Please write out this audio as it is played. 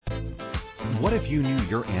What if you knew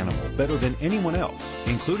your animal better than anyone else,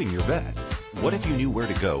 including your vet? What if you knew where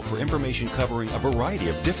to go for information covering a variety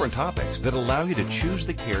of different topics that allow you to choose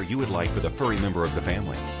the care you would like for the furry member of the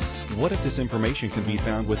family? What if this information can be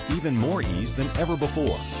found with even more ease than ever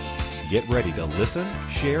before? Get ready to listen,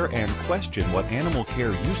 share, and question what animal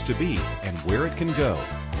care used to be and where it can go.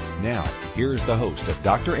 Now, here's the host of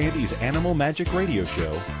Dr. Andy's Animal Magic Radio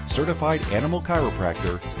Show, certified animal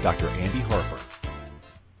chiropractor, Dr. Andy Harper.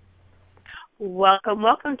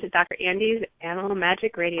 Welcome to Dr. Andy's Animal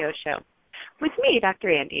Magic Radio Show. With me,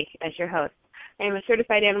 Dr. Andy, as your host. I am a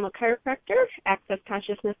certified animal chiropractor, access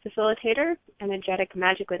consciousness facilitator, energetic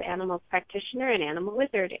magic with animals practitioner, and animal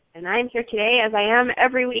wizard. And I'm here today, as I am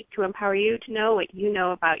every week, to empower you to know what you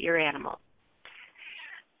know about your animal.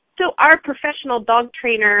 So our professional dog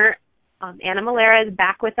trainer, Anna Malera, is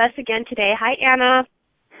back with us again today. Hi, Anna.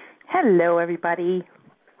 Hello, everybody.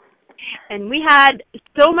 And we had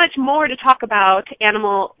so much more to talk about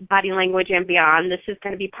animal body language and beyond. This is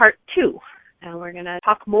going to be part 2. And we're going to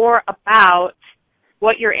talk more about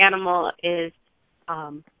what your animal is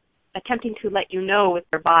attempting to let you know with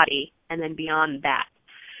their body and then beyond that.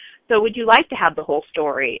 So would you like to have the whole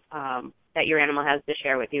story that your animal has to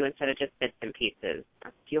share with you instead of just bits and pieces?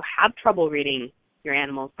 Do you have trouble reading your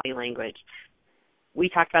animal's body language? We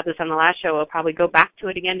talked about this on the last show. We'll probably go back to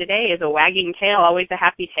it again today. Is a wagging tail always a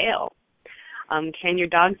happy tail? What can your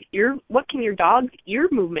dog's ear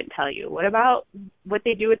movement tell you? What about what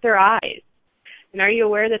they do with their eyes? And are you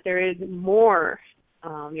aware that there is more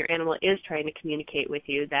your animal is trying to communicate with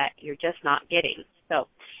you that you're just not getting? So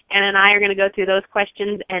Anna and I are going to go through those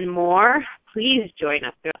questions and more. Please join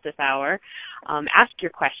us throughout this hour. Ask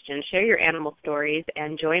your questions, share your animal stories,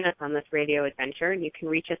 and join us on this radio adventure. And you can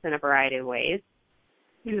reach us in a variety of ways.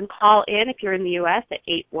 You can call in if you're in the U.S. at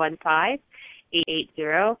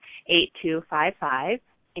 815-880-8255.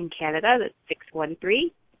 In Canada, that's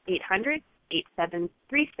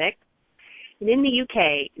 613-800-8736. And in the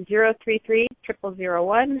UK,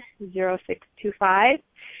 033-001-0625.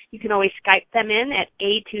 You can always Skype them in at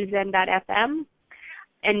a2zen.fm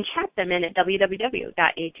and chat them in at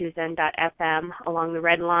www.a2zen.fm. Along the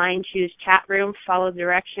red line, choose chat room, follow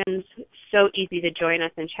directions. So easy to join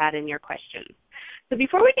us and chat in your questions. So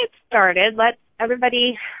before we get started, let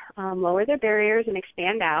everybody lower their barriers and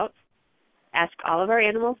expand out. Ask all of our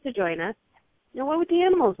animals to join us. Now, what would the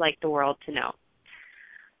animals like the world to know?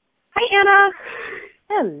 Hi, Anna.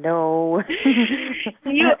 Hello. As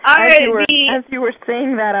you were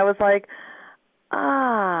saying that, I was like,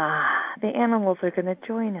 the animals are going to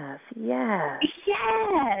join us. Yes.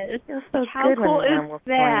 Yes. It feels so How good cool when the is animals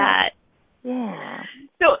that? join us. Yeah.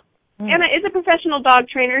 So, Anna is a professional dog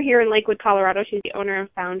trainer here in Lakewood, Colorado. She's the owner and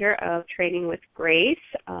founder of Training with Grace,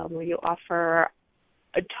 where you offer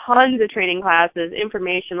tons of training classes,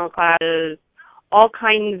 informational classes, all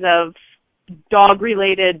kinds of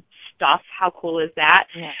dog-related stuff. How cool is that?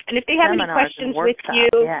 Yeah. And if they have any questions with you,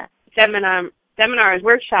 seminars,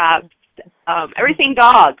 workshops, everything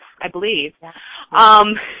dog, I believe. Yeah.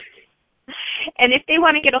 And if they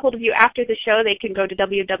want to get a hold of you after the show, they can go to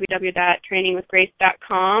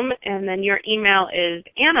www.trainingwithgrace.com, and then your email is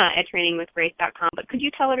anna@trainingwithgrace.com. But could you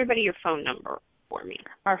tell everybody your phone number for me?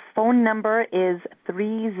 Our phone number is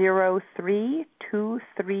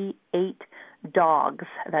 303-238-DOGS.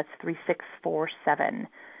 That's 3647.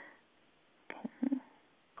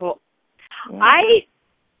 Cool. Yeah.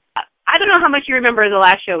 I don't know how much you remember of the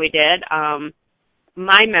last show we did.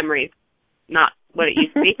 My memory's not what it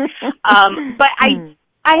used to be. But I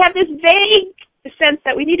have this vague sense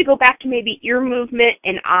that we need to go back to maybe ear movement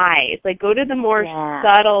and eyes. Like, go to the more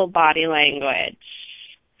subtle body language.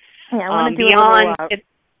 Yeah, I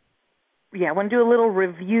want to do a little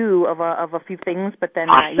review of a few things, but then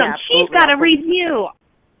awesome. She's got a review.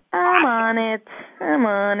 I'm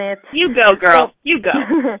on it. You go, girl. You go.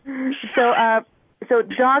 So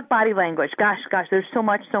dog body language. Gosh, there's so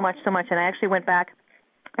much. And I actually went back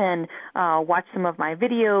and watched some of my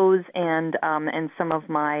videos and some of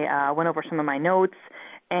my went over some of my notes.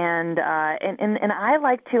 And I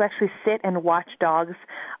like to actually sit and watch dogs,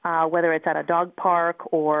 whether it's at a dog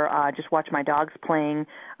park or just watch my dogs playing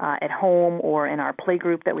at home or in our play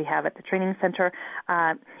group that we have at the training center,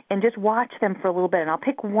 and just watch them for a little bit. And I'll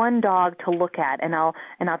pick one dog to look at, and I'll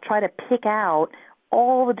try to pick out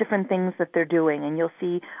all the different things that they're doing. And you'll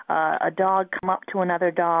see a dog come up to another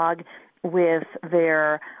dog with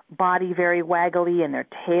their body very waggly and their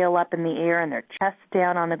tail up in the air and their chest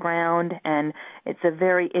down on the ground, and it's a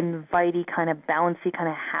very invitey kind of bouncy kind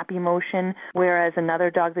of happy motion, whereas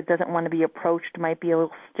another dog that doesn't want to be approached might be a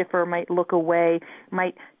little stiffer, might look away,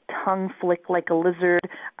 might tongue flick like a lizard.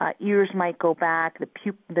 Ears might go back. The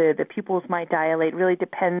pupils might dilate. Really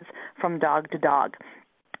depends from dog to dog.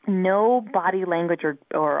 No body language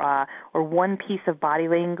or one piece of body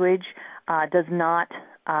language does not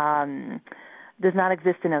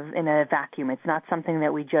exist in a vacuum. It's not something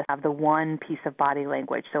that we just have the one piece of body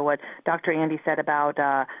language. So what Dr. Andy said about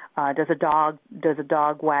does a dog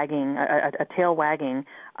wagging a tail wagging,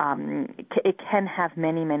 it can have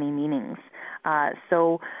many meanings.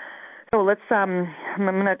 So let's. I'm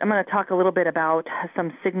gonna talk a little bit about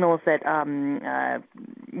some signals that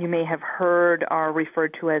you may have heard are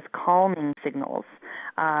referred to as calming signals.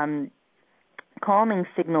 Calming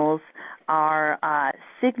signals are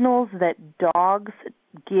signals that dogs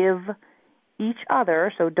give each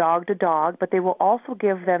other, so dog to dog, but they will also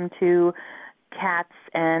give them to cats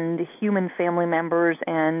and human family members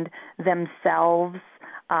and themselves.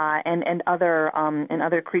 And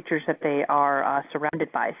other creatures that they are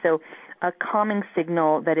surrounded by. So a calming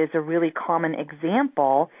signal that is a really common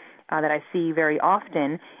example that I see very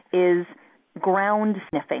often is ground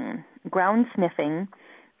sniffing. Ground sniffing,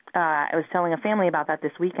 I was telling a family about that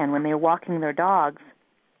this weekend when they were walking their dogs.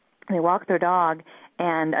 They walk their dog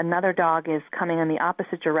and another dog is coming in the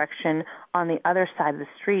opposite direction on the other side of the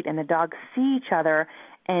street, and the dogs see each other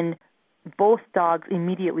and both dogs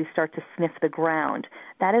immediately start to sniff the ground.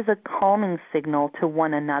 That is a calming signal to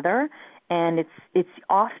one another, and it's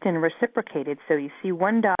often reciprocated. So you see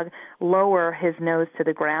one dog lower his nose to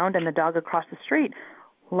the ground, and the dog across the street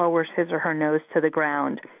lowers his or her nose to the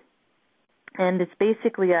ground. And it's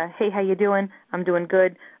basically a, hey, how you doing? I'm doing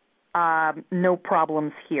good. No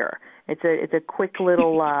problems here. It's a quick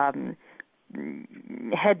little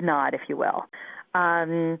head nod, if you will.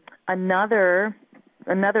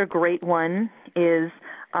 Another great one is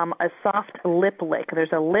a soft lip lick.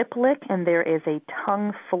 There's a lip lick and there is a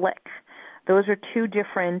tongue flick. Those are two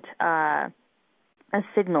different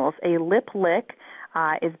signals. A lip lick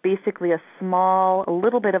is basically a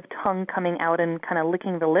little bit of tongue coming out and kind of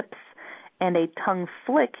licking the lips, and a tongue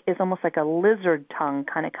flick is almost like a lizard tongue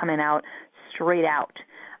kind of coming out straight out.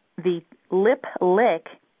 The lip lick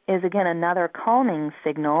is, again, another calming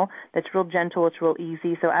signal that's real gentle, it's real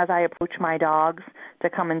easy. So as I approach my dogs to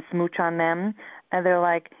come and smooch on them, and they're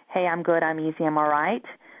like, hey, I'm good, I'm easy, I'm all right.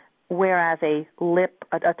 Whereas a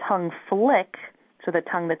tongue flick, so the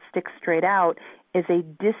tongue that sticks straight out, is a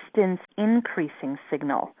distance increasing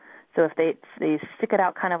signal. So if they stick it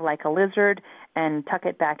out kind of like a lizard and tuck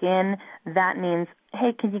it back in, that means,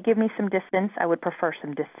 hey, can you give me some distance? I would prefer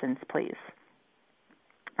some distance, please.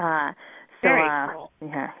 Very cool.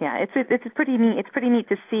 Yeah. It's pretty neat. It's pretty neat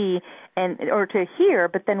to see or to hear.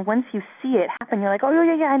 But then once you see it happen, you're like, oh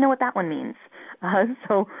yeah, I know what that one means.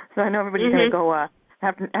 So I know everybody's going to go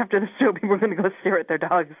after the show. People are going to go stare at their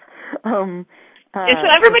dogs. And so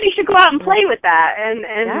everybody should go out and play with that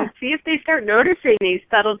and see if they start noticing these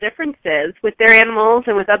subtle differences with their animals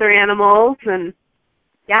and with other animals. And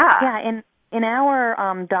In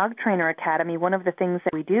our Dog Trainer Academy, one of the things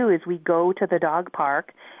that we do is we go to the dog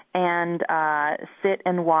park and sit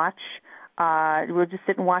and watch. We'll just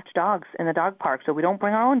sit and watch dogs in the dog park. So we don't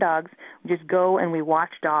bring our own dogs. We just go and we watch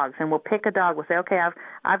dogs. And we'll pick a dog. We'll say, okay,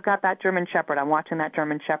 I've got that German Shepherd. I'm watching that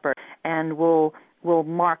German Shepherd. And we'll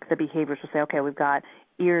mark the behaviors. We'll say, okay, we've got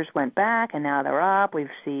ears went back and now they're up. We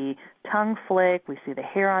see tongue flick. We see the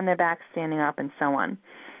hair on their back standing up and so on.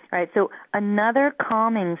 All right, so another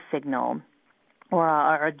calming signal or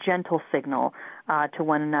a gentle signal to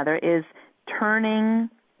one another is turning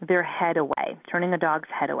their head away, turning a dog's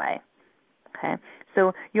head away. Okay,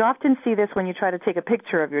 so you often see this when you try to take a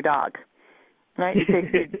picture of your dog. Right?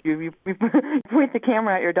 You point the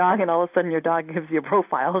camera at your dog, and all of a sudden your dog gives you a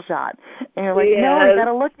profile shot. And you're like, no, you got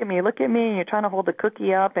to look at me. And you're trying to hold the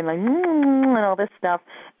cookie up and and all this stuff,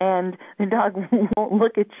 and the dog won't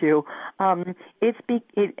look at you.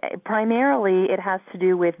 Primarily it has to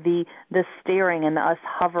do with the staring and us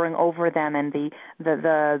hovering over them, and the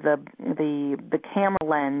camera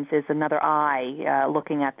lens is another eye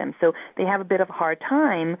looking at them. So they have a bit of a hard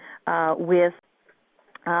time with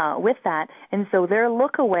that, and so their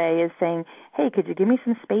look away is saying, hey, could you give me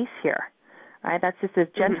some space here? All right, that's just a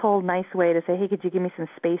gentle, nice way to say, hey, could you give me some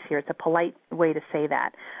space here? It's a polite way to say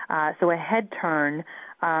that. So a head turn,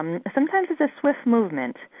 sometimes it's a swift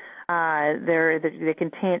movement. They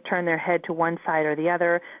can turn their head to one side or the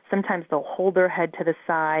other. Sometimes they'll hold their head to the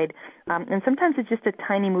side, and sometimes it's just a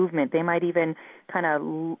tiny movement. They might even kind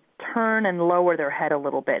of turn and lower their head a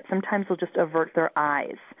little bit. Sometimes they'll just avert their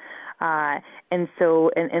eyes. And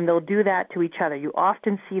they'll do that to each other. You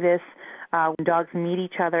often see this when dogs meet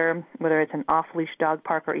each other, whether it's an off-leash dog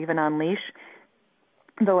park or even on leash.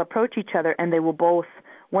 They'll approach each other and they will both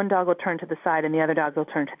one dog will turn to the side and the other dog will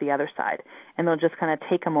turn to the other side, and they'll just kind of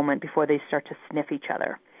take a moment before they start to sniff each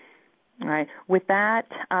other. All right. With that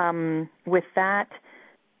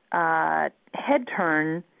head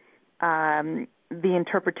turn, the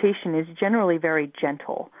interpretation is generally very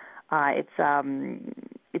gentle.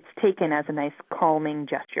 It's taken as a nice calming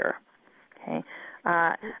gesture. Okay.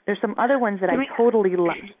 There's some other ones that I totally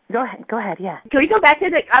love. Go ahead. Yeah. Can we go back to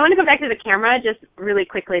I want to go back to the camera just really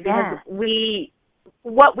quickly because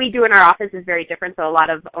what we do in our office is very different. So a lot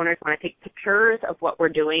of owners want to take pictures of what we're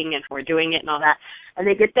doing and how we're doing it and all that, and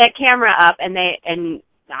they get that camera up and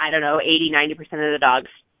I don't know, 80-90% of the dogs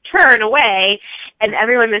turn away, and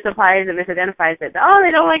everyone misapplies and misidentifies it. Oh,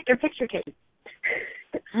 they don't like their picture taken.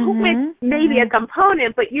 With maybe a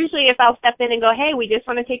component, but usually if I'll step in and go, hey, we just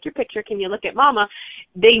want to take your picture, can you look at Mama?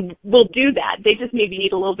 They will do that. They just maybe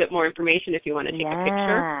need a little bit more information if you want to take a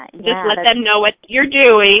picture. Just let them know what you're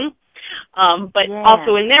doing. But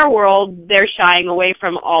also in their world, they're shying away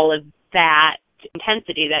from all of that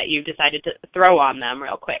intensity that you decided to throw on them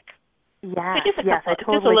real quick. I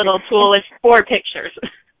totally just a little tool is for pictures.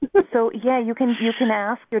 So you can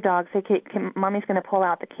ask your dog, say, Mommy's going to pull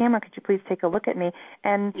out the camera. Could you please take a look at me?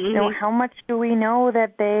 And how much do we know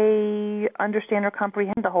that they understand or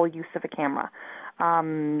comprehend the whole use of a camera?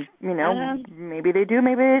 Maybe they do,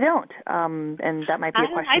 maybe they don't. And that might be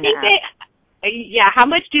a question to ask. How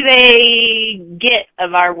much do they get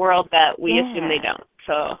of our world that we assume they don't?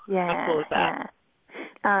 So how cool is that?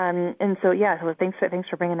 And so thanks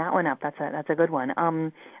for bringing that one up. That's a good one.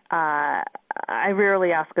 I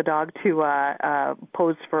rarely ask a dog to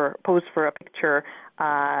pose for a picture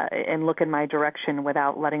and look in my direction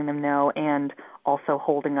without letting them know, and also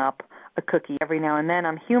holding up a cookie. Every now and then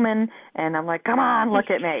I'm human, and I'm like, come on,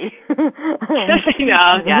 look at me.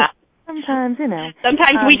 Sometimes,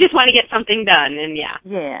 Sometimes we just want to get something done, and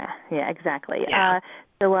Yeah, exactly. Yeah.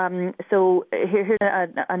 So here's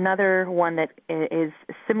another one that is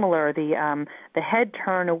similar. The head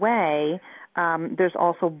turn away. There's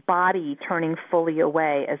also body turning fully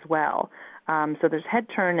away as well. So there's head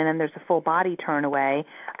turn, and then there's a full body turn away.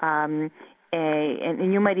 And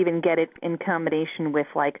you might even get it in combination with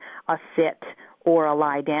like a sit or a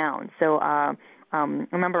lie down. So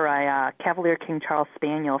remember a Cavalier King Charles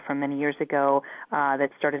Spaniel from many years ago that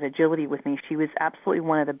started agility with me. She was absolutely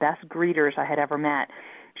one of the best greeters I had ever met.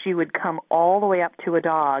 She would come all the way up to a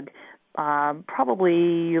dog,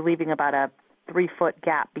 probably leaving about a 3-foot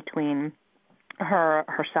gap between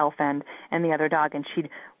herself and the other dog, and she'd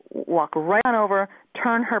walk right on over,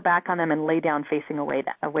 turn her back on them, and lay down facing away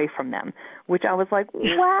from them, which I was like,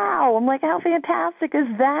 wow. I'm like, how fantastic is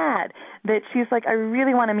that? That she's like, I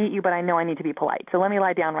really want to meet you, but I know I need to be polite, so let me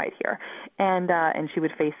lie down right here. And she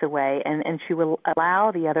would face away, and she would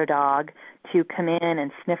allow the other dog to come in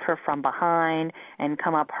and sniff her from behind and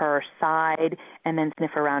come up her side and then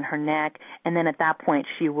sniff around her neck. And then at that point,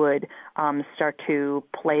 she would start to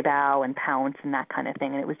play bow and pounce and that kind of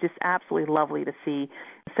thing. And it was just absolutely lovely to see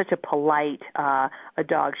such a polite a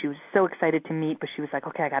dog. She was so excited to meet, but she was like,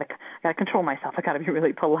 okay, I gotta control myself. I gotta be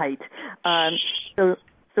really polite. So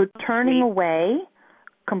turning away,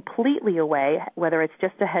 completely away, whether it's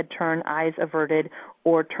just a head turn, eyes averted,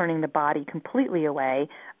 or turning the body completely away,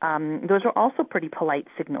 those are also pretty polite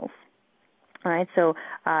signals. All right, so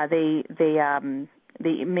they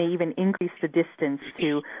may even increase the distance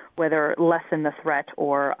to whether lessen the threat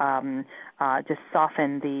or just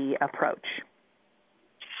soften the approach.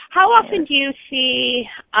 How often do you see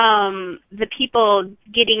the people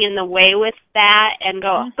getting in the way with that and go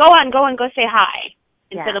on, go say hi,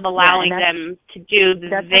 instead of allowing them to do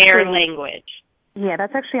their language? Yeah,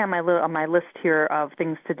 that's actually on my list here of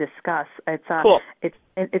things to discuss. It's cool.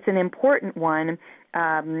 It's an important one. We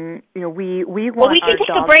want we can take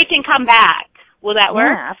a break and come back. Will that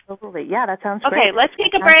work? Yeah, absolutely. Yeah, that sounds great. Okay, let's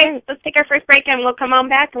take a break. Great. Let's take our first break, and we'll come on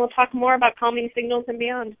back, and we'll talk more about calming signals and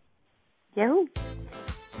beyond. Yahoo!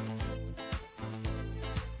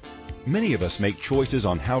 Many of us make choices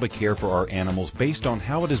on how to care for our animals based on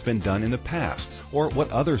how it has been done in the past or what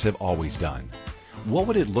others have always done. What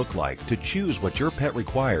would it look like to choose what your pet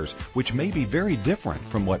requires, which may be very different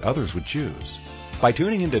from what others would choose? By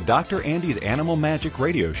tuning into Dr. Andy's Animal Magic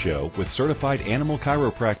Radio Show with certified animal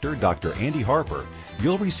chiropractor Dr. Andy Harper,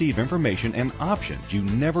 you'll receive information and options you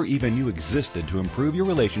never even knew existed to improve your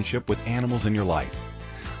relationship with animals in your life.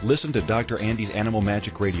 Listen to Dr. Andy's Animal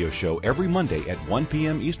Magic Radio Show every Monday at 1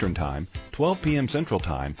 p.m. Eastern Time, 12 p.m. Central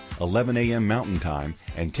Time, 11 a.m. Mountain Time,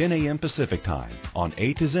 and 10 a.m. Pacific Time on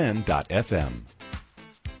A2Zen.fm.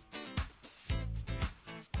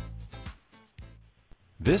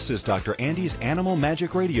 This is Dr. Andy's Animal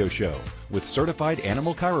Magic Radio Show with certified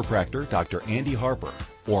animal chiropractor Dr. Andy Harper.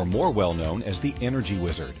 or more well known as the Energy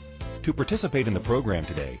Wizard. To participate in the program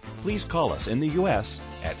today, please call us in the U.S.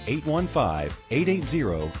 at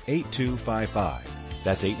 815-880-8255.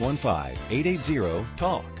 That's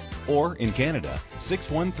 815-880-TALK. Or in Canada,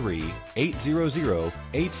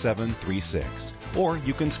 613-800-8736. Or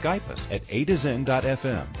you can Skype us at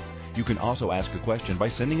a2zen.fm. You can also ask a question by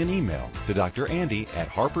sending an email to Dr. Andy at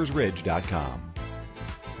harpersridge.com.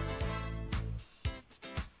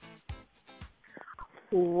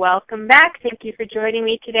 Welcome back. Thank you for joining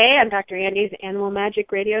me today on Dr. Andy's Animal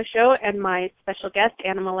Magic Radio Show and my special guest,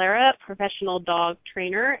 Anna Malera, professional dog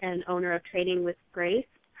trainer and owner of Training with Grace.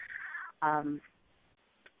 Training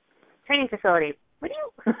facility. What's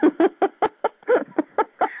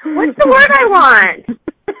the word I want?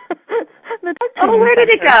 Oh, where did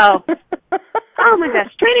it go? Oh my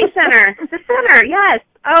gosh, training center. The center, yes.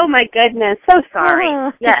 Oh my goodness, so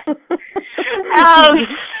sorry. Yes. Oh,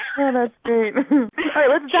 that's great. All right,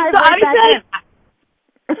 let's dive right back in.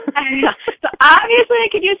 So obviously I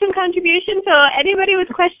could use some contribution, so anybody with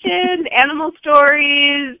questions, animal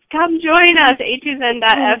stories, come join us,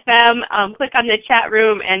 a2zen.fm. Click on the chat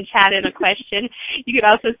room and chat in a question. You can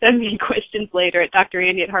also send me questions later at Dr.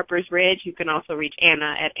 Andy at Harper's Ridge. You can also reach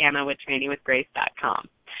Anna at anna@trainingwithgrace.com.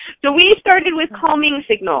 So we started with calming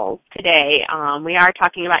signals today. We are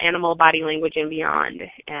talking about animal body language and beyond.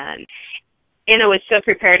 And Anna was so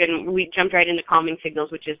prepared, and we jumped right into calming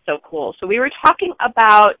signals, which is so cool. So we were talking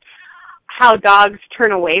about how dogs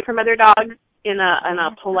turn away from other dogs in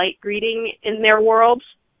a polite greeting in their world.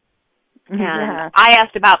 And I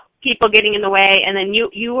asked about people getting in the way, and then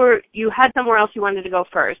you had somewhere else you wanted to go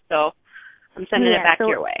first. So I'm sending it back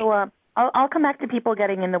your way. So I'll come back to people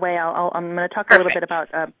getting in the way. I'm going to talk a little bit about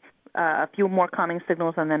a few more calming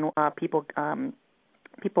signals, and then people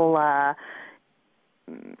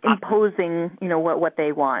imposing, what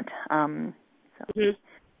they want.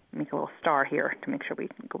 Make a little star here to make sure we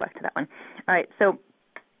can go back to that one. All right, so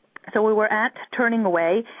we were at turning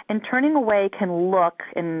away, and turning away can look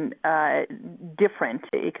different.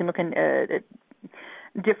 It can look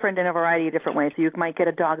different in a variety of different ways. So you might get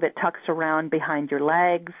a dog that tucks around behind your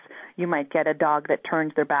legs. You might get a dog that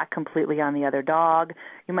turns their back completely on the other dog.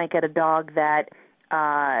 You might get a dog that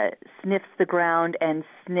sniffs the ground and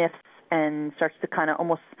sniffs and starts to kind of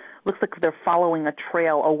almost looks like they're following a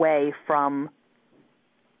trail away from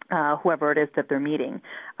whoever it is that they're meeting.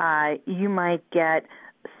 You might get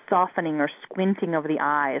softening or squinting of the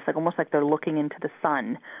eyes, almost like they're looking into the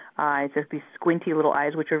sun. It's just these squinty little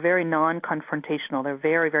eyes, which are very non-confrontational. They're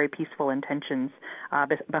very, very peaceful intentions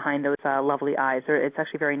behind those lovely eyes. It's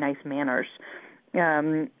actually very nice manners.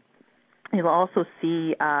 You'll also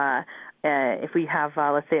see if we have,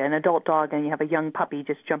 let's say, an adult dog and you have a young puppy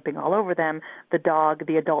just jumping all over them, the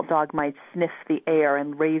adult dog might sniff the air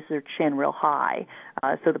and raise their chin real high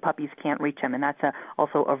so the puppies can't reach them, and that's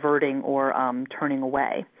also averting or turning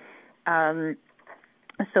away.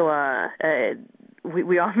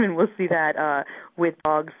 We often will see that with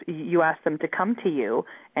dogs. You ask them to come to you,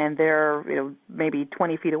 and they're maybe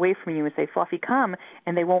 20 feet away from you, and say, "Fluffy, come,"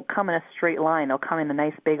 and they won't come in a straight line. They'll come in a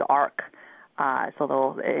nice big arc.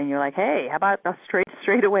 And you're like, "Hey, how about a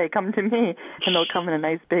straight away? Come to me," and they'll come in a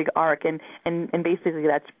nice big arc, and basically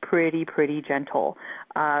that's pretty gentle.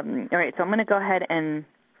 All right, so I'm going to go ahead and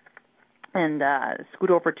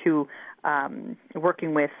scoot over to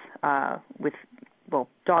working with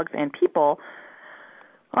dogs and people.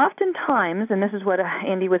 Oftentimes, and this is what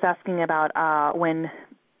Andy was asking about, when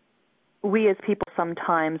we as people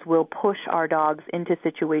sometimes will push our dogs into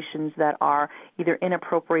situations that are either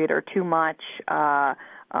inappropriate or too much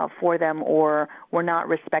for them, or we're not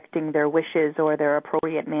respecting their wishes or their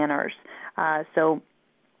appropriate manners. So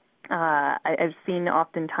I've seen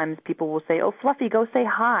oftentimes people will say, "Oh, Fluffy, go say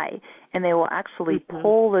hi," and they will actually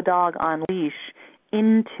pull the dog on leash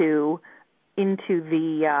into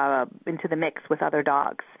the mix with other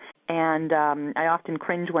dogs. And I often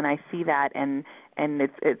cringe when I see that, and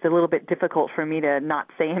it's a little bit difficult for me to not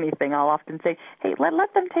say anything. I'll often say, "Hey,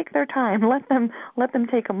 let them take their time. Let them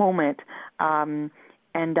take a moment." Really,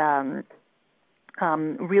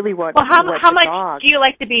 how much do you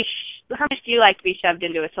like to be shoved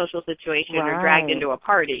into a social situation or dragged into a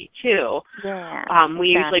party too? Yeah. We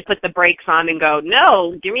usually put the brakes on and go,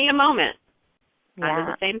 "No, give me a moment." I do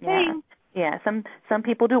the same thing. Yeah, some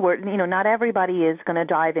people do work. Not everybody is going to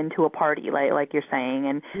dive into a party like you're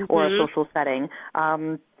saying, or a social setting.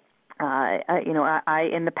 I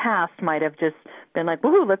in the past might have just been like,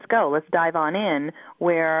 "Woohoo, let's go, let's dive on in."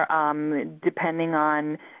 Where depending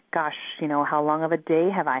on, how long of a day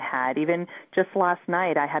have I had? Even just last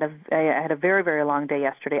night, I had a very, very long day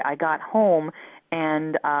yesterday. I got home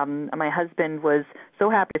And my husband was so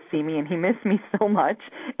happy to see me, and he missed me so much,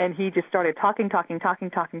 and he just started talking,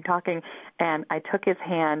 and I took his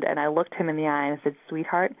hand, and I looked him in the eye, and I said,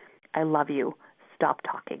 "Sweetheart, I love you. Stop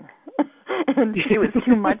talking." And it was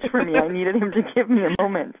too much for me. I needed him to give me a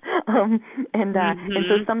moment. And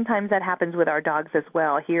so sometimes that happens with our dogs as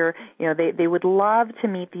well. Here, they would love to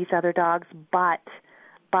meet these other dogs, but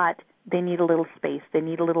they need a little space. They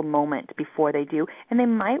need a little moment before they do. And they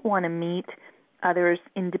might want to meet others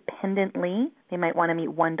independently. They might want to meet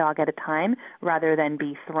one dog at a time rather than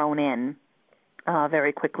be thrown in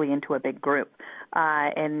very quickly into a big group.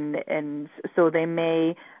 And so they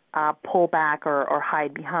may pull back or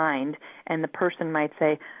hide behind, and the person might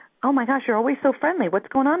say, "Oh my gosh, you're always so friendly. What's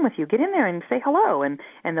going on with you? Get in there and say hello." And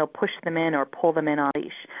they'll push them in or pull them in on a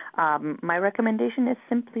leash. My recommendation is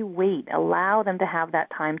simply wait. Allow them to have that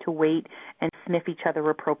time to wait and sniff each other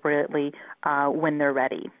appropriately when they're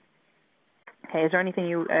ready. Okay, is there anything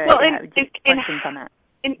you questions on that?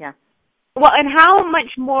 Yeah. Well, and how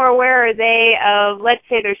much more aware are they of, let's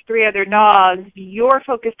say there's 3 other dogs, you're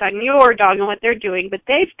focused on your dog and what they're doing, but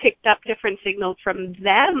they've picked up different signals from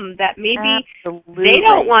them that maybe they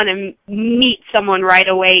don't want to meet someone right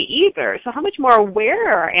away either. So how much more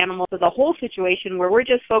aware are animals of the whole situation where we're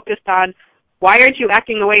just focused on, why aren't you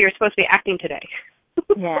acting the way you're supposed to be acting today?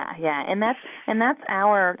 Yeah, and that's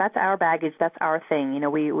our baggage. That's our thing.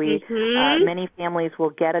 Many families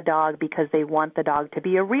will get a dog because they want the dog to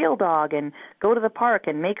be a real dog and go to the park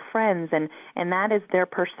and make friends, and that is their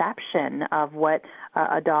perception of what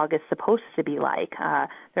a dog is supposed to be like.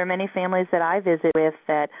 There are many families that I visit with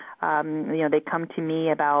that they come to me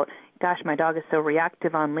about, gosh, my dog is so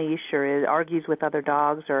reactive on leash, or it argues with other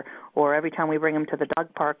dogs, or every time we bring him to the dog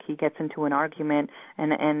park, he gets into an argument,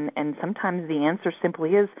 and sometimes the answer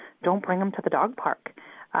simply is, don't bring him to the dog park.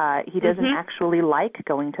 He doesn't actually like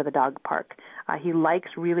going to the dog park. He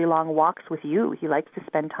likes really long walks with you. He likes to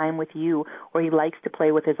spend time with you, or he likes to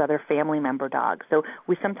play with his other family member dogs. So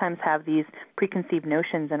we sometimes have these preconceived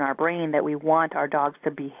notions in our brain that we want our dogs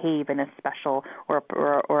to behave in a special or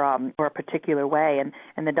a particular way,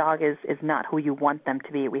 and the dog is not who you want them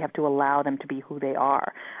to be. We have to allow them to be who they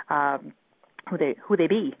are, who they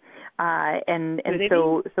be,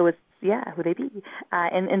 so it's. Yeah, who they be,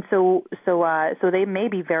 and so they may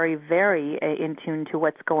be very, very in tune to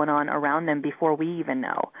what's going on around them before we even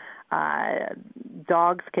know.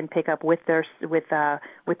 Dogs can pick up with their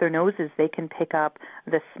noses. They can pick up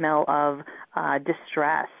the smell of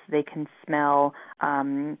distress. They can smell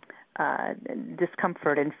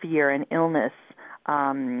discomfort and fear and illness.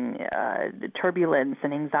 Turbulence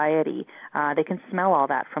and anxiety. They can smell all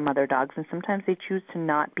that from other dogs, and sometimes they choose to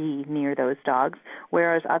not be near those dogs,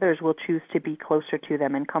 whereas others will choose to be closer to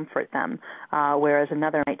them and comfort them, whereas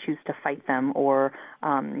another might choose to fight them or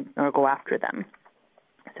go after them.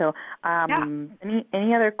 So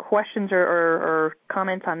any other questions or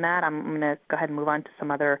comments on that? I'm going to go ahead and move on to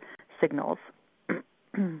some other signals.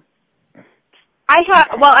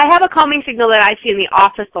 I have a calming signal that I see in the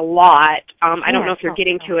office a lot. I don't know if you're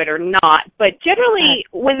getting to it or not, but generally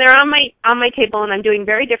when they're on my table and I'm doing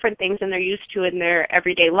very different things than they're used to in their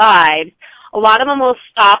everyday lives, a lot of them will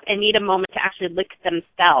stop and need a moment to actually lick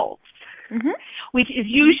themselves, which is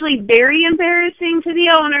usually very embarrassing to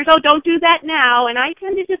the owners. Oh, don't do that now. And I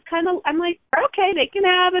tend to just I'm like, okay, they can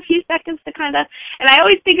have a few seconds to and I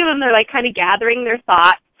always think of them, they're like kind of gathering their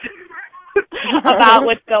thoughts about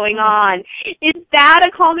what's going on. Is that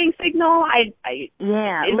a calming signal?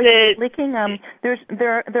 Licking.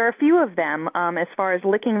 There are a few of them as far as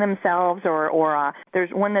licking themselves, or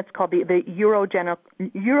there's one that's called the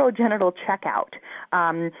urogenital checkout.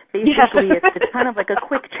 Basically, it's kind of like a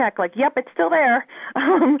quick check, like, yep, it's still there.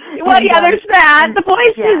 There's that. The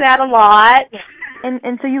boys do that a lot.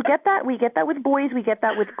 And so you get that. We get that with boys. We get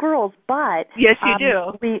that with girls. But yes, you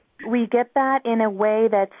do. We get that in a way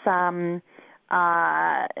that's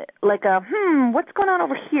like a what's going on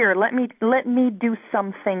over here? Let me do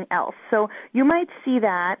something else. So you might see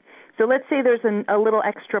that. So let's say there's a little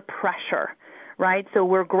extra pressure, right? So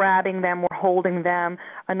we're grabbing them, we're holding them.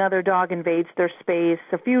 Another dog invades their space.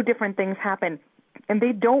 A few different things happen. And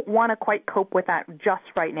they don't want to quite cope with that just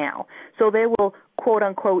right now. So they will, quote,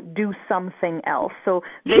 unquote, do something else. So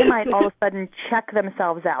they might all of a sudden check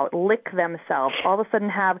themselves out, lick themselves, all of a sudden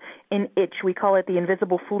have an itch. We call it the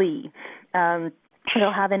invisible flea.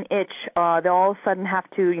 They'll have an itch. They'll all of a sudden have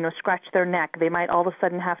to, scratch their neck. They might all of a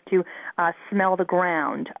sudden have to smell the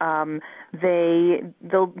ground.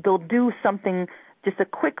 They'll do something, just a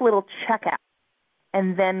quick little check out,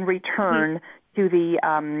 and then return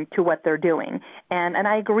to what they're doing. And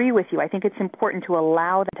I agree with you. I think it's important to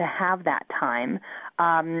allow them to have that time.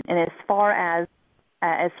 And as far as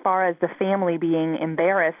as far as the family being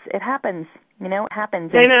embarrassed, it happens. It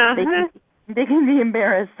happens. I know. They can be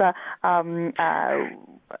embarrassed.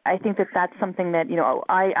 I think that that's something that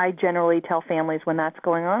I generally tell families when that's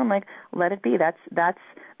going on. I'm like, let it be. That's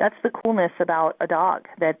the coolness about a dog.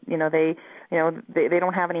 That they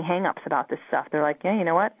don't have any hang-ups about this stuff. They're like, yeah, you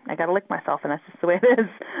know what? I got to lick myself, and that's just the way it is.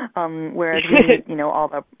 Whereas we need all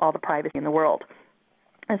the privacy in the world.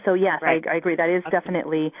 And so yes, right. I agree. That is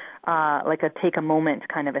definitely like a take a moment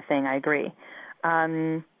kind of a thing. I agree.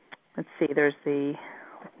 Let's see. There's the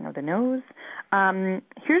nose.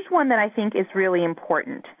 Here's one that I think is really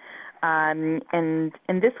important, and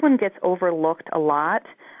this one gets overlooked a lot,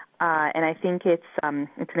 and I think it's an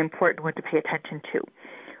important one to pay attention to.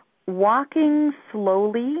 Walking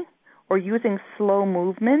slowly or using slow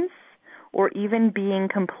movements or even being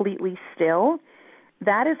completely still,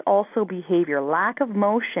 that is also behavior. Lack of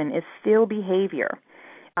motion is still behavior.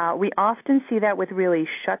 We often see that with really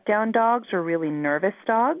shut down dogs or really nervous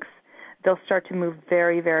dogs. They'll start to move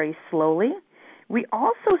very, very slowly. We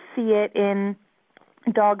also see it in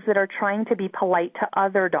dogs that are trying to be polite to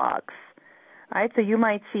other dogs. Right? So you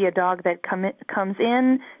might see a dog that comes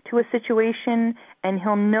in to a situation and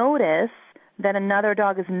he'll notice that another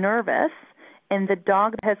dog is nervous, and the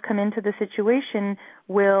dog that has come into the situation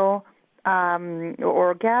will,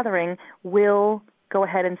 or gathering, will go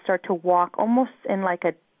ahead and start to walk almost in like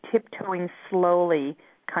a tiptoeing slowly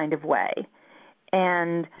kind of way.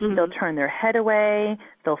 And they'll turn their head away,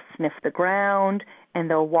 they'll sniff the ground, and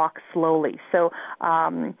they'll walk slowly. So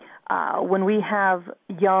when we have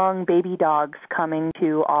young baby dogs coming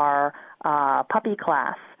to our puppy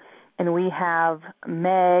class, and we have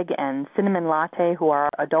Meg and Cinnamon Latte, who are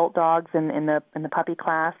adult dogs in the puppy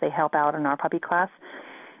class, they help out in our puppy class,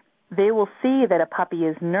 they will see that a puppy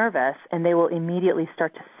is nervous, and they will immediately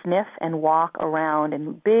start to sniff and walk around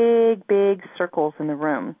in big, big circles in the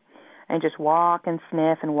room. And just walk and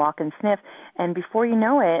sniff and walk and sniff. And before you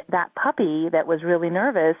know it, that puppy that was really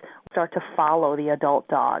nervous will start to follow the adult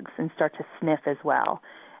dogs and start to sniff as well.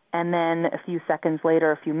 And then a few seconds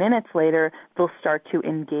later, a few minutes later, they'll start to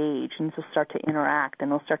engage and they'll start to interact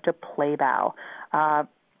and they'll start to play bow.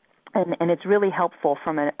 And it's really helpful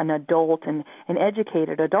from an adult and an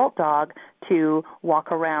educated adult dog to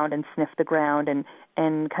walk around and sniff the ground and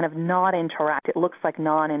kind of not interact. It looks like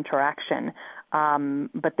non-interaction,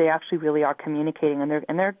 but they actually really are communicating, and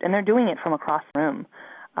they're doing it from across the room.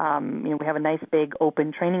 We have a nice big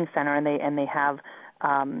open training center, and they have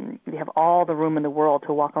all the room in the world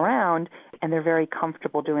to walk around, and they're very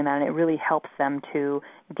comfortable doing that, and it really helps them to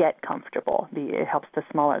get comfortable. It helps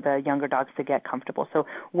the younger dogs to get comfortable. So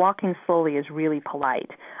walking slowly is really polite.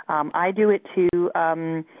 I do it to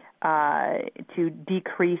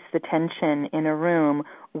decrease the tension in a room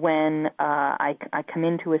when I come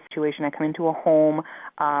into a situation, I come into a home,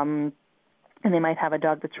 and they might have a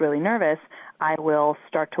dog that's really nervous. I will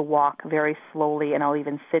start to walk very slowly, and I'll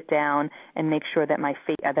even sit down and make sure that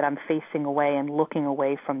that I'm facing away and looking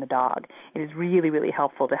away from the dog. It is really, really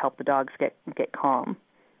helpful to help the dogs get calm.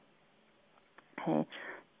 Okay.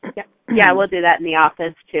 Yeah, we'll do that in the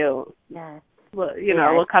office too. Yeah.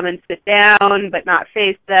 We'll come and sit down, but not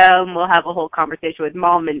face them. We'll have a whole conversation with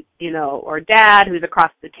mom and, or dad who's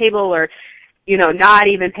across the table, or, not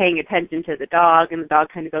even paying attention to the dog, and the dog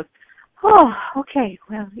kind of goes, oh, okay,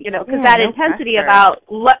 well, because that intensity about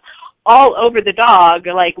all over the dog,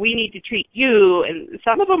 like, we need to treat you, and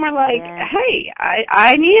some of them are like, hey,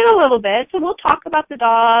 I need a little bit, so we'll talk about the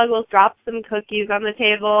dog, we'll drop some cookies on the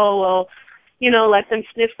table, we'll, let them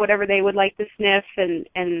sniff whatever they would like to sniff, and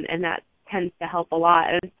that tends to help a lot.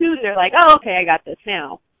 And soon they're like, oh, okay, I got this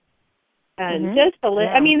now. And just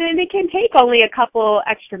and it can take only a couple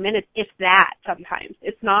extra minutes, if that, sometimes.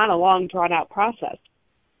 It's not a long, drawn-out process.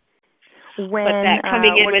 But that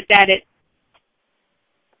coming in with that,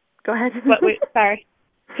 Go ahead. Sorry.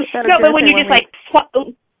 But when you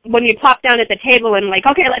when you plop down at the table and like,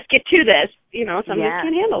 okay, let's get to this, some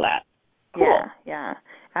can't handle that. Cool. Yeah,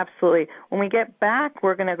 absolutely. When we get back,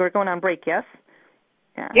 we're going on break, yes?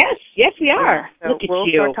 Yeah. Yes, we are. Yeah. So look at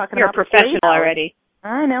you. You're a professional already.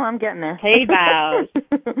 I know, I'm getting there. Play bows.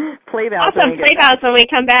 Play bows. Awesome, play bows when we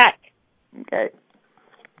come back. Okay.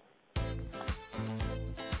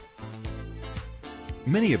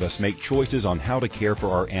 Many of us make choices on how to care for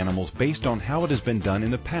our animals based on how it has been done in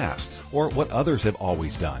the past or what others have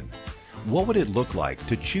always done. What would it look like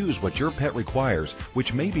to choose what your pet requires,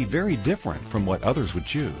 which may be very different from what others would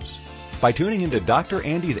choose? By tuning into Dr.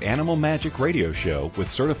 Andy's Animal Magic radio show with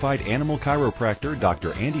certified animal chiropractor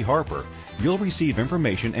Dr. Andy Harper, you'll receive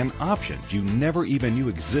information and options you never even knew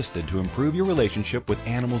existed to improve your relationship with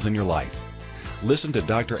animals in your life. Listen to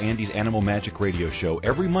Dr. Andy's Animal Magic Radio Show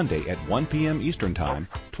every Monday at 1 p.m. Eastern Time,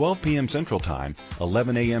 12 p.m. Central Time,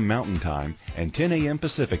 11 a.m. Mountain Time, and 10 a.m.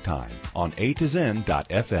 Pacific Time on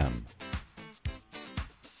A2Zen.fm.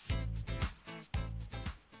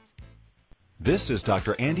 This is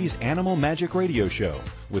Dr. Andy's Animal Magic Radio Show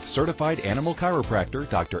with certified animal chiropractor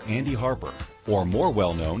Dr. Andy Harper, or more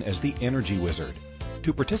well known as the Energy Wizard.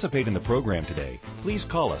 To participate in the program today, please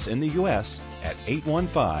call us in the U.S. at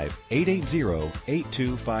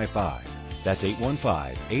 815-880-8255. That's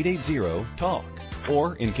 815-880-TALK.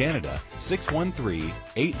 Or in Canada,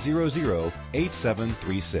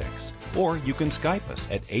 613-800-8736. Or you can Skype us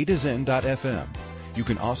at A2Zen.fm. You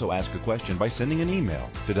can also ask a question by sending an email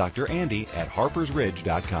to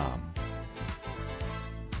drandy@harpersridge.com.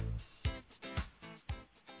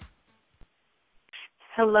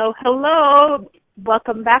 Hello, hello.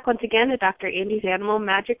 Welcome back once again to Dr. Andy's Animal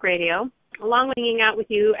Magic Radio. Along with hanging out with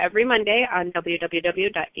you every Monday on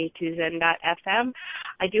www.a2zen.fm.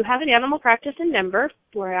 I do have an animal practice in Denver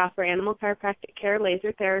where I offer animal chiropractic care,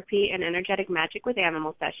 laser therapy, and energetic magic with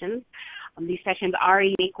animal sessions. These sessions are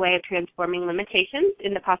a unique way of transforming limitations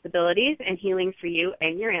into possibilities and healing for you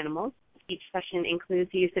and your animals. Each session includes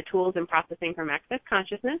the use of tools and processing from access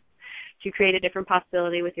consciousness to create a different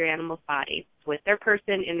possibility with your animal's body, with their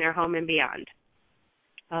person, in their home, and beyond.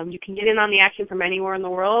 You can get in on the action from anywhere in the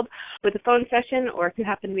world with a phone session, or if you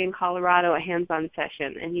happen to be in Colorado, a hands-on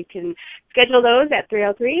session. And you can schedule those at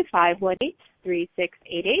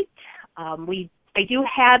 303-518-3688. I do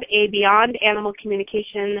have a Beyond Animal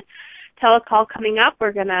Communication telecall coming up.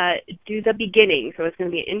 We're going to do the beginning. So it's going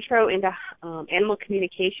to be an intro into animal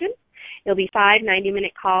communication. It'll be 5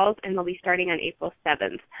 90-minute calls, and they'll be starting on April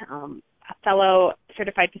 7th. A fellow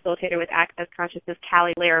certified facilitator with Access Consciousness,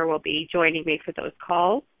 Callie Lair, will be joining me for those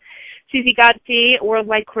calls. Susie Godsey,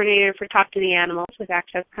 Worldwide Coordinator for Talk to the Animals with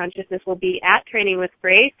Access Consciousness, will be at Training with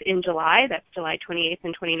Grace in July. That's July 28th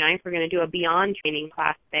and 29th. We're going to do a Beyond training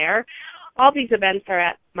class there. All these events are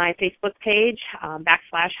at my Facebook page,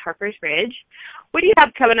 /Harper's Ridge. What do you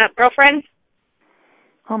have coming up, girlfriend?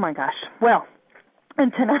 Oh, my gosh. Well,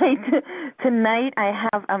 and tonight I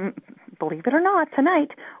have, believe it or not,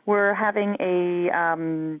 tonight we're having a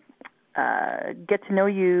get to know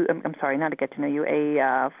you, I'm sorry, not a get to know you,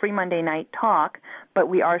 a free Monday night talk, but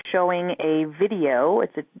we are showing a video.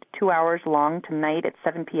 It's 2 hours long tonight at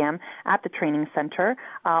 7 p.m. at the training center,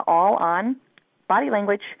 all on body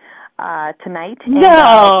language tonight.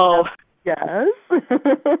 No! Yes. Yes.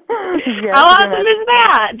 How awesome is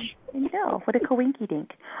that? Yeah, what a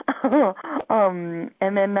coinky-dink. And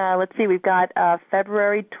then, let's see, we've got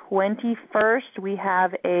February 21st, we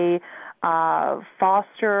have a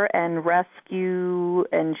foster and rescue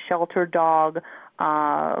and shelter dog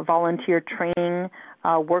volunteer training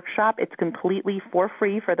workshop. It's completely for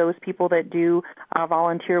free for those people that do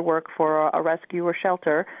volunteer work for a rescue or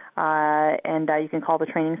shelter, and you can call the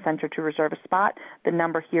training center to reserve a spot. The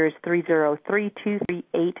number here is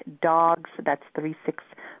 303-238-DOGS. That's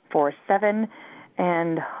 3647.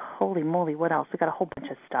 And holy moly, what else? We've got a whole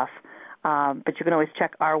bunch of stuff. But you can always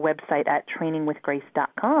check our website at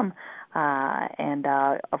trainingwithgrace.com. And,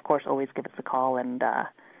 of course, always give us a call and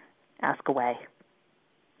ask away.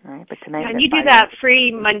 All right, but tonight, and you do that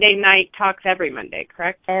free Monday night talks every Monday,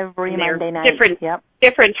 correct? Every Monday night.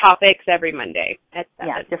 Different topics every Monday.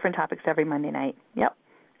 Yeah, different topics every Monday night. Yep.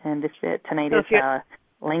 And tonight is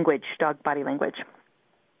language, dog body language.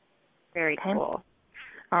 Very cool.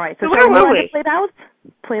 All right, so where were we? Play bows?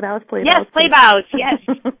 Yes, play bows, yes.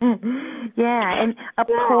 Yeah, and a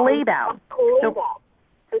play bow.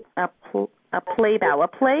 A play bow. A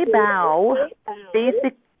play bow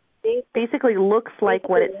basically looks like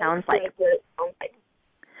what it sounds like.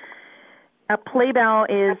 A play bow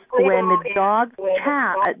is when the dog's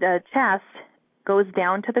chest goes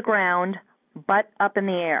down to the ground, butt up in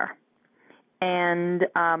the air. And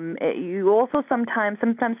you also sometimes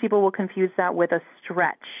people will confuse that with a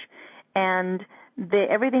stretch. And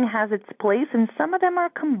everything has its place, and some of them are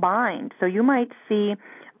combined. So you might see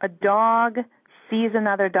a dog sees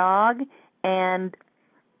another dog, and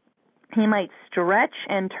he might stretch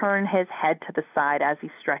and turn his head to the side as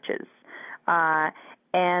he stretches.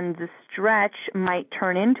 And the stretch might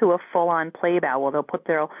turn into a full-on play bow. Well, they'll put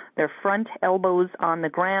their front elbows on the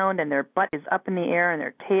ground, and their butt is up in the air, and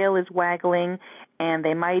their tail is waggling, and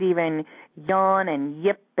they might even yawn and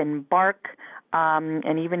yip and bark,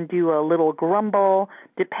 and even do a little grumble.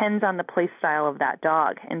 Depends on the play style of that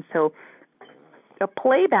dog. And so a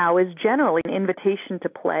play bow is generally an invitation to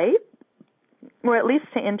play, or at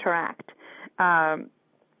least to interact.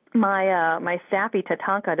 my Sappy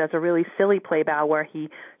Tatanka does a really silly play bow where he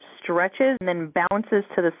stretches and then bounces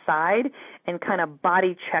to the side and kind of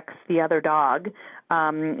body checks the other dog.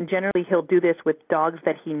 Generally, he'll do this with dogs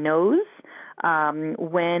that he knows.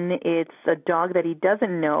 When it's a dog that he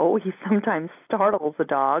doesn't know, he sometimes startles the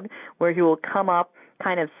dog where he will come up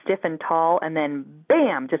kind of stiff and tall and then,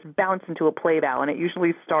 bam, just bounce into a play bow, and it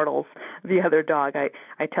usually startles the other dog. I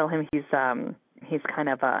tell him he's kind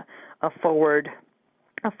of a forward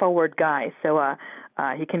guy, so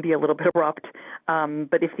he can be a little bit abrupt.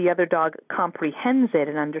 But if the other dog comprehends it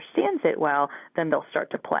and understands it well, then they'll start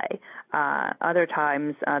to play. Other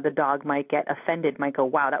times, the dog might get offended, might go,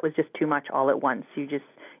 "Wow, that was just too much all at once. You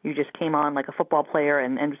just came on like a football player,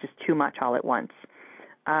 and it was just too much all at once."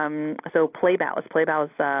 So play bows,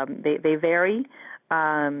 they vary.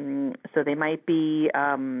 So they might be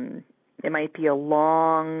a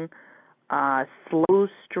long, slow,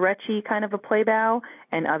 stretchy kind of a play bow,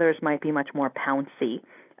 and others might be much more pouncy.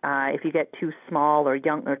 If you get too small or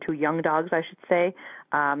too young dogs, I should say,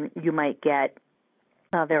 you might get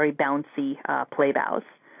very bouncy play bows.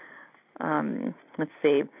 Let's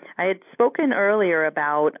see. I had spoken earlier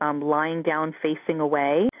about lying down facing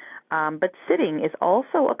away, but sitting is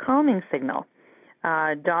also a calming signal.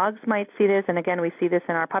 Dogs might see this, and again, we see this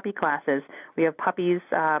in our puppy classes. We have puppies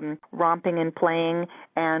romping and playing,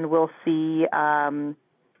 and we'll see one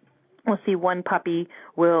puppy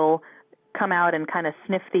will come out and kind of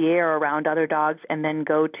sniff the air around other dogs, and then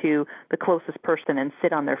go to the closest person and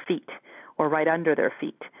sit on their feet or right under their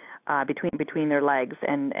feet, between their legs,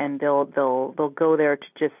 and they'll go there to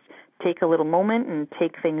just take a little moment and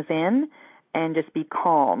take things in and just be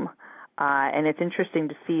calm. And it's interesting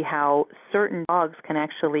to see how certain dogs can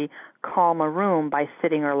actually calm a room by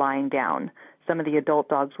sitting or lying down. Some of the adult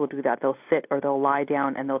dogs will do that. They'll sit or they'll lie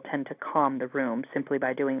down, and they'll tend to calm the room simply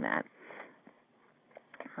by doing that.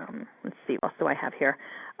 Let's see, what else do I have here?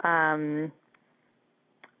 Down,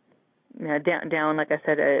 like I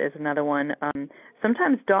said, is another one.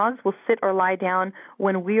 Sometimes dogs will sit or lie down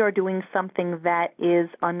when we are doing something that is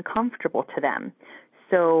uncomfortable to them.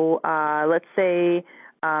 So let's say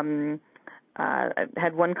I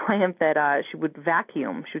had one client that she would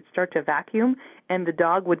vacuum. She would start to vacuum, and the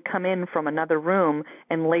dog would come in from another room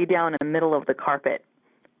and lay down in the middle of the carpet.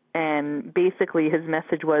 And basically his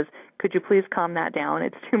message was, "Could you please calm that down?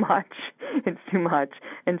 It's too much. It's too much."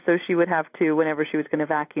 And so she would have to, whenever she was going to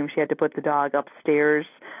vacuum, she had to put the dog upstairs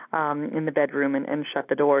in the bedroom and shut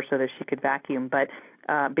the door so that she could vacuum. But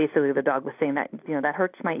basically the dog was saying that, that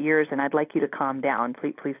hurts my ears, and I'd like you to calm down.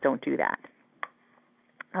 Please don't do that.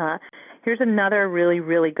 Here's another really,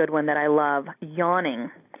 really good one that I love,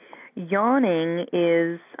 yawning. Yawning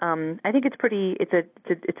is, I think it's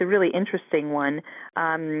a really interesting one,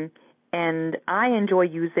 and I enjoy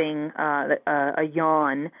using a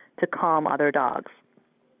yawn to calm other dogs.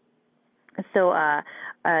 So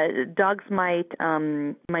dogs might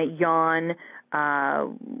yawn.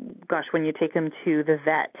 When you take them to the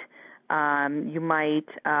vet. You might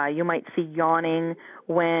see yawning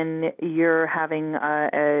when you're having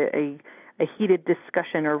a heated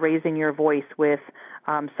discussion or raising your voice with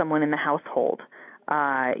someone in the household.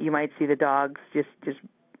 You might see the dogs just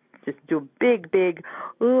do a big big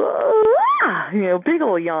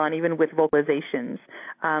old yawn, even with vocalizations.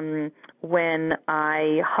 When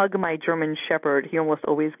I hug my German Shepherd, he almost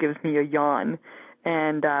always gives me a yawn,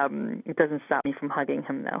 and it doesn't stop me from hugging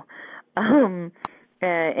him though.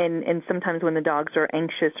 And sometimes when the dogs are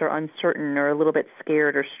anxious or uncertain or a little bit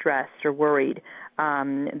scared or stressed or worried,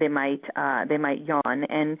 they might yawn,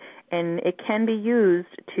 and it can be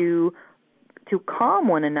used to calm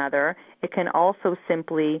one another. It can also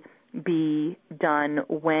simply be done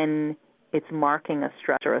when it's marking a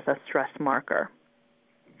stress or as a stress marker.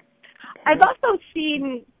 Okay. I've also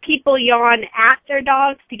seen people yawn at their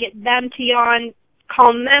dogs to get them to yawn,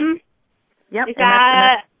 calm them. Yep. Is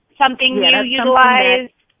that something you utilize?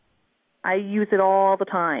 I use it all the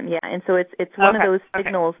time. Yeah, and so it's one of those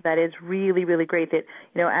signals that is really, really great. That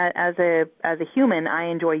as a human, I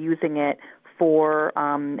enjoy using it for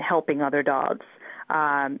helping other dogs.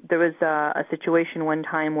 There was a situation one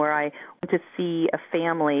time where I went to see a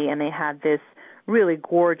family, and they had this really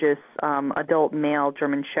gorgeous adult male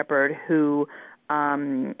German Shepherd who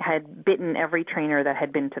had bitten every trainer that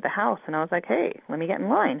had been to the house, and I was like, "Hey, let me get in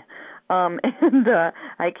line." And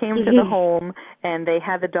I came to the home, and they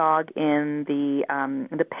had the dog in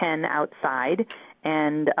the pen outside,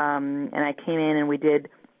 and I came in, and we did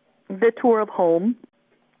the tour of home,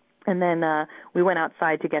 and then we went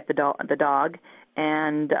outside to get the dog,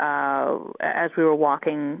 and as we were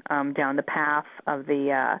walking down the path of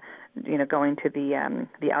the going to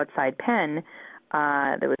the outside pen,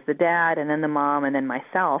 there was the dad and then the mom and then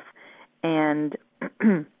myself. And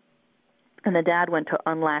and the dad went to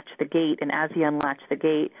unlatch the gate, and as he unlatched the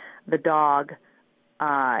gate, the dog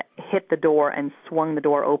hit the door and swung the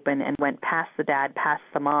door open and went past the dad, past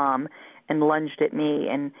the mom, and lunged at me.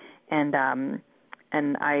 And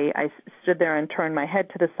I stood there and turned my head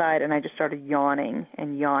to the side, and I just started yawning.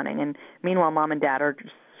 And meanwhile, Mom and Dad are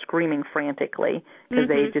just screaming frantically because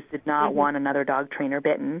they just did not want another dog trainer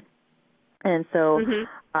bitten. And so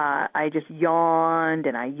I just yawned,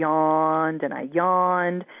 and I yawned, and I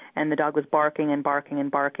yawned, and the dog was barking and barking and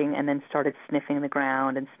barking, and then started sniffing the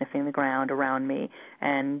ground and sniffing the ground around me,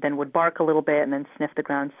 and then would bark a little bit and then sniff the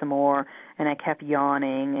ground some more, and I kept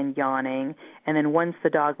yawning and yawning. And then once the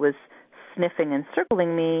dog was sniffing and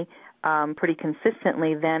circling me pretty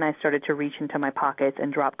consistently, then I started to reach into my pockets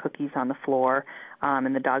and drop cookies on the floor,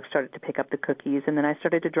 and the dog started to pick up the cookies, and then I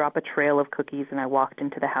started to drop a trail of cookies, and I walked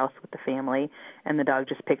into the house with the family, and the dog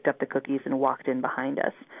just picked up the cookies and walked in behind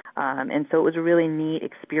us. And so it was a really neat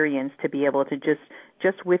experience to be able to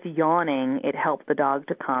just with yawning, it helped the dog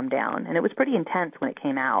to calm down, and it was pretty intense when it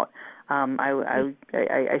came out.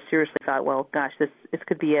 I seriously thought, well, gosh, this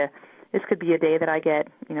could be a day that I get,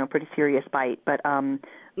 pretty serious bite. But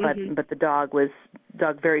the dog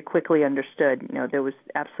very quickly understood, there was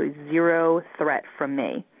absolutely zero threat from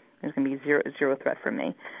me. There's going to be zero threat from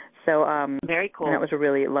me. So very cool. And that was a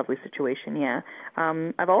really lovely situation. Yeah.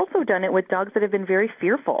 I've also done it with dogs that have been very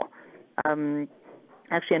fearful.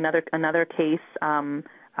 Actually, another case, and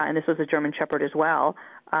this was a German Shepherd as well.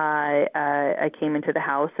 I came into the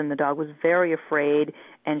house and the dog was very afraid,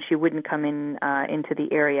 and she wouldn't come into the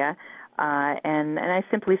area. And I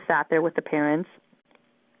simply sat there with the parents,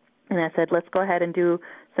 and I said, let's go ahead and do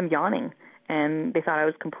some yawning. And they thought I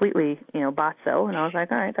was completely, botzo. And I was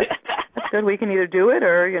like, all right, that's good. We can either do it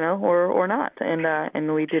or not.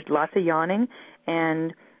 And we did lots of yawning.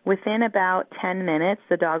 And within about 10 minutes,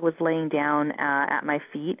 the dog was laying down at my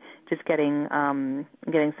feet, just getting some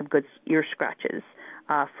good ear scratches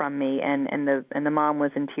from me, and the mom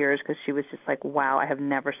was in tears because she was just like, wow, I have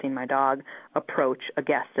never seen my dog approach a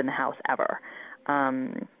guest in the house ever.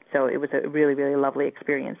 So it was a really, really lovely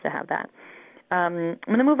experience to have that. I'm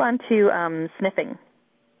going to move on to sniffing.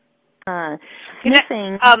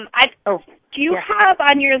 Sniffing. Do you have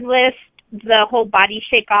on your list the whole body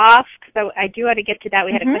shake off? Because I do want to get to that.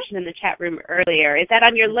 We had a question in the chat room earlier. Is that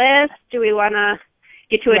on your list? Do we want to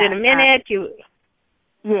get to it in a minute?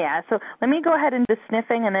 Yeah, so let me go ahead and do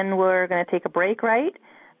sniffing, and then we're going to take a break, right?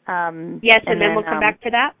 Yes, and then we'll come back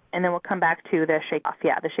to that. And then we'll come back to the shake-off.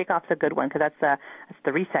 Yeah, the shake-off's a good one because that's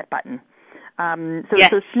the reset button.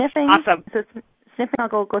 So sniffing. Awesome. So sniffing, I'll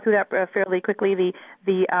go through that fairly quickly.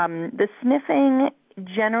 The sniffing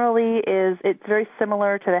generally it's very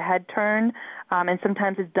similar to the head turn, and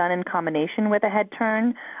sometimes it's done in combination with a head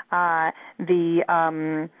turn.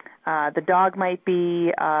 The dog might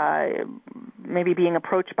be maybe being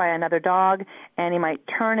approached by another dog, and he might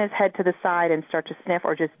turn his head to the side and start to sniff,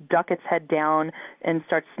 or just duck its head down and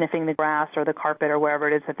start sniffing the grass or the carpet or wherever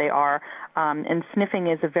it is that they are. And sniffing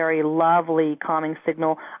is a very lovely calming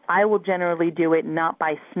signal. I will generally do it not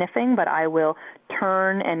by sniffing, but I will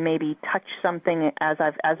turn and maybe touch something as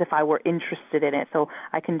if I were interested in it. So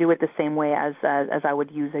I can do it the same way as I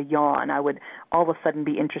would use a yawn. I would all of a sudden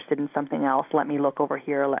be interested in something else. Let me look over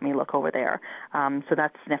here. Let me look over there. So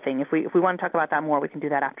that's sniffing. If we want to talk about that more, we can do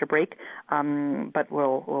that after break. But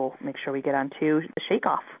we'll make sure we get on to the shake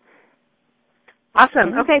off.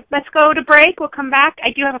 Awesome. Okay, let's go to break. We'll come back. I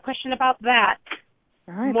do have a question about that.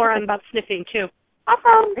 All right, more on about sniffing too.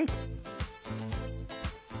 Awesome. Great.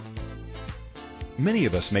 Many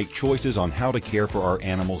of us make choices on how to care for our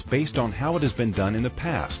animals based on how it has been done in the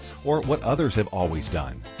past or what others have always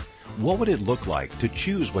done. What would it look like to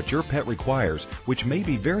choose what your pet requires, which may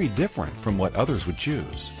be very different from what others would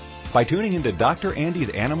choose? By tuning into Dr. Andy's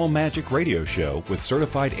Animal Magic Radio Show with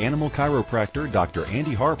certified animal chiropractor Dr.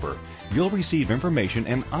 Andy Harper, you'll receive information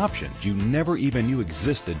and options you never even knew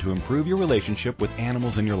existed to improve your relationship with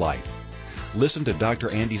animals in your life. Listen to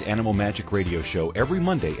Dr. Andy's Animal Magic Radio Show every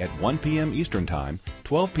Monday at 1 p.m. Eastern Time,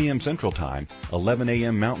 12 p.m. Central Time, 11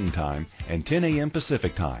 a.m. Mountain Time, and 10 a.m.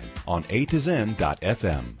 Pacific Time on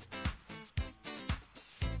A2Zen.fm.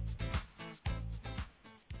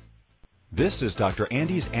 This is Dr.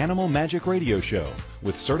 Andy's Animal Magic Radio Show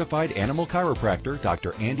with certified animal chiropractor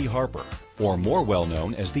Dr. Andy Harper, or more well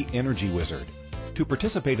known as the Energy Wizard. To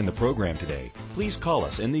participate in the program today, please call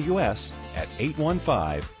us in the U.S. at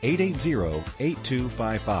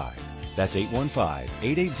 815-880-8255. That's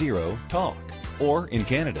 815-880-TALK. Or in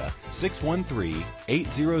Canada,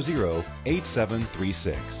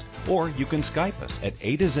 613-800-8736. Or you can Skype us at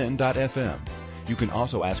A2Zen.fm. You can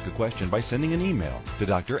also ask a question by sending an email to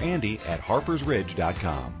Dr. Andy at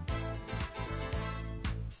harpersridge.com.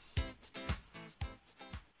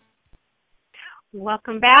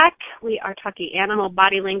 Welcome back. We are talking animal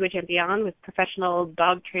body language and beyond with professional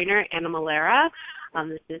dog trainer Anna Malera.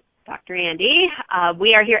 This is Dr. Andy.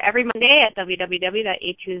 We are here every Monday at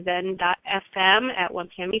www.a2zen.fm at 1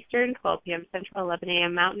 p.m. Eastern, 12 p.m. Central, 11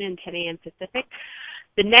 a.m. Mountain, and 10 a.m. Pacific.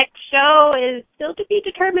 The next show is still to be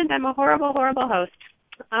determined. I'm a horrible, horrible host.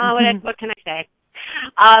 What can I say?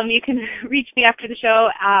 You can reach me after the show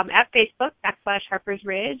at Facebook, /Harper's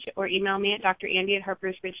Ridge, or email me at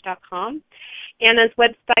drandy@harpersridge.com. Anna's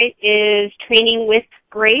website is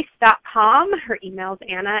trainingwithgrace.com. Her email is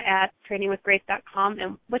anna@trainingwithgrace.com.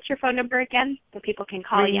 And what's your phone number again so people can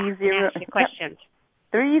call you and ask you questions?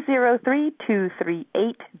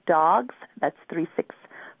 303-238-DOGS. That's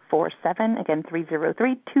 3647. Again,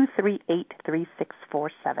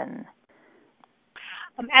 303-238-3647.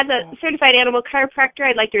 As a certified animal chiropractor,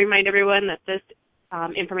 I'd like to remind everyone that this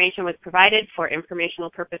information was provided for informational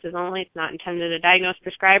purposes only. It's not intended to diagnose,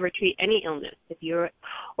 prescribe, or treat any illness. If you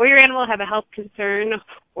or your animal have a health concern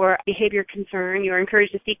or behavior concern, you are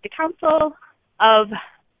encouraged to seek the counsel of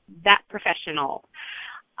that professional.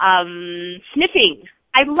 Sniffing.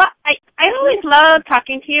 I always love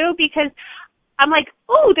talking to you because I'm like,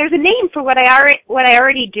 oh, there's a name for what I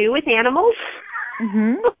already do with animals.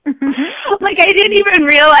 Like I didn't even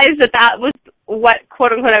realize that was what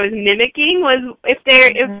quote unquote I was mimicking. Was if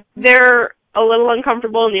they're a little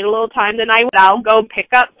uncomfortable and need a little time, then I'll go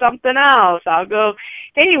pick up something else. I'll go,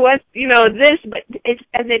 hey, what's this? But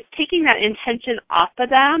it's taking that intention off of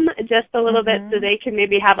them just a little bit so they can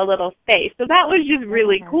maybe have a little space. So that was just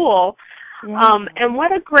really cool. Yeah. And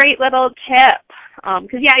what a great little tip.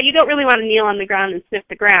 Because you don't really want to kneel on the ground and sniff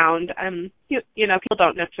the ground. People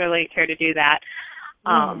don't necessarily care to do that.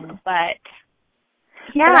 But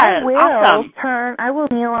awesome. I will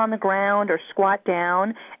kneel on the ground or squat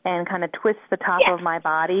down and kind of twist the top of my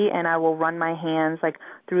body, and I will run my hands like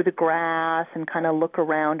through the grass and kind of look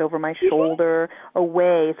around over my shoulder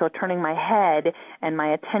away, so turning my head and my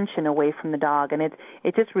attention away from the dog, and it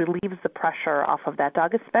just relieves the pressure off of that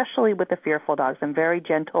dog, especially with the fearful dogs. I'm very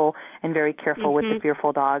gentle and very careful with the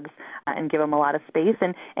fearful dogs and give them a lot of space.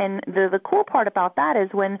 And the cool part about that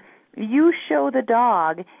is when you show the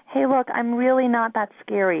dog, hey, look, I'm really not that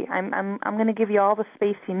scary. I'm going to give you all the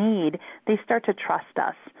space you need. They start to trust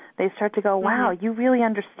us. They start to go, wow, you really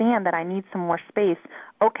understand that I need some more space.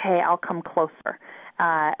 Okay, I'll come closer.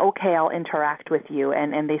 Okay, I'll interact with you.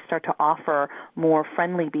 And they start to offer more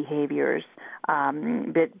friendly behaviors.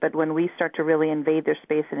 But when we start to really invade their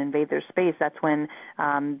space, that's when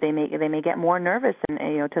they may get more nervous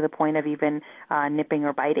and to the point of even nipping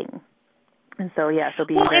or biting. And so,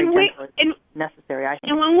 being very gentle is necessary, I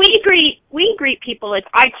think. And when we greet people, it's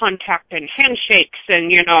eye contact and handshakes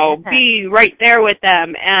and, be right there with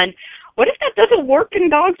them. And what if that doesn't work in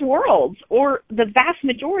dogs' worlds or the vast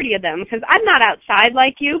majority of them? Because I'm not outside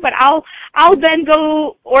like you, but I'll then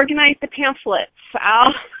go organize the pamphlets.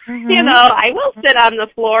 I will sit on the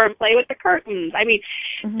floor and play with the curtains. I mean,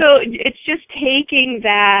 so it's just taking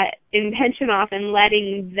that intention off and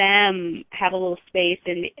letting them have a little space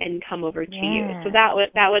and come over to you. So that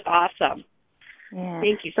was awesome. Yeah.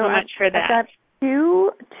 Thank you so much for that. I've got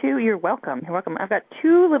two. You're welcome. You're welcome. I've got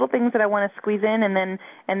two little things that I want to squeeze in, and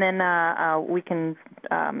then we can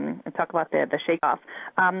talk about the shake off.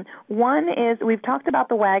 One is we've talked about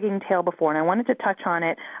the wagging tail before, and I wanted to touch on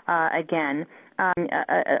it again.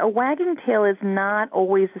 A wagging tail is not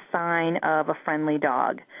always a sign of a friendly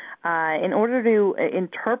dog. In order to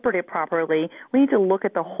interpret it properly, we need to look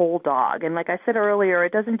at the whole dog. And like I said earlier,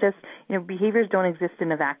 it doesn't just, behaviors don't exist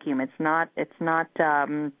in a vacuum. It's not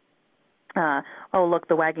oh, look,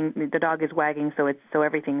 the dog is wagging, so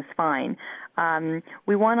everything's fine.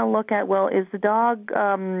 We want to look at, well, is the dog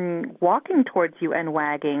walking towards you and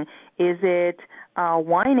wagging? Is it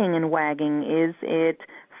whining and wagging? Is it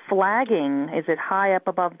flagging? Is it high up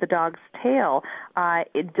above the dog's tail?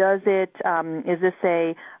 Is this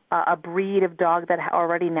a breed of dog that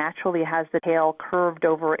already naturally has the tail curved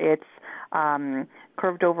over its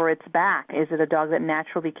back? Is it a dog that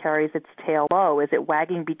naturally carries its tail low? Is it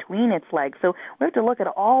wagging between its legs? So we have to look at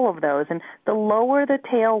all of those. And the lower the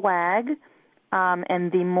tail wag,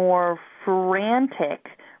 and the more frantic,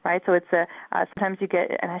 right? So it's sometimes you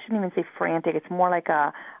get, and I shouldn't even say frantic, it's more like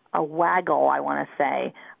a waggle, I want to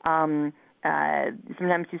say.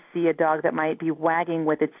 sometimes you see a dog that might be wagging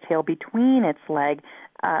with its tail between its legs.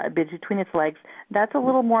 That's a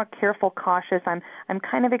little more careful, cautious. I'm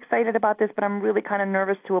kind of excited about this, but I'm really kind of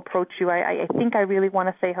nervous to approach you. I think I really want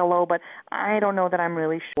to say hello, but I don't know that I'm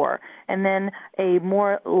really sure. And then a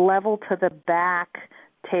more level to the back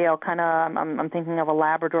tail, kind of, I'm thinking of a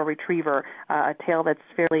Labrador Retriever, a tail that's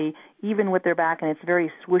fairly even with their back, and it's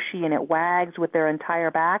very swishy, and it wags with their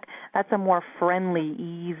entire back. That's a more friendly,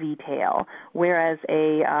 easy tail. Whereas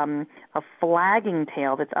a flagging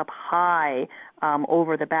tail that's up high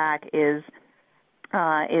over the back is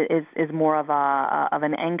more of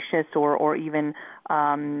an anxious or even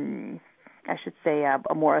I should say a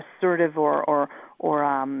more assertive or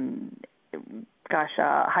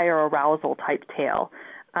higher arousal type tail.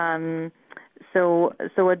 So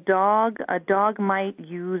a dog might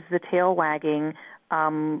use the tail wagging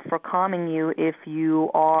for calming you if you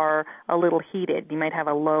are a little heated. You might have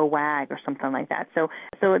a low wag or something like that. So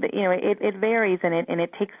it varies, and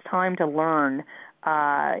it takes time to learn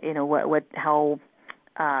how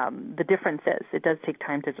the differences. It does take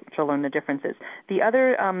time to learn the differences. The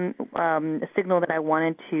other signal that I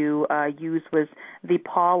wanted to use was the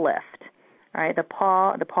paw lift. All right, the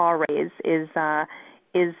paw raise is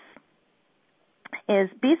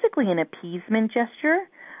basically an appeasement gesture.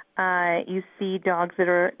 You see dogs that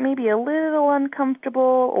are maybe a little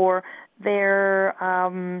uncomfortable, or they're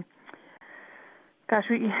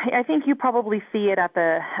I think you probably see it at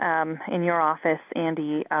the in your office,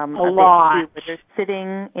 Andy, a lot. Bit too, where they're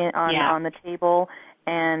sitting on the table,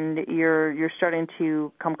 and you're starting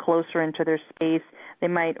to come closer into their space. They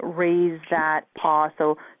might raise that paw.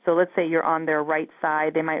 So let's say you're on their right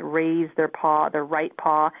side. They might raise their right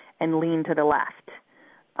paw, and lean to the left.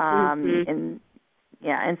 And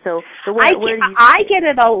so the way I get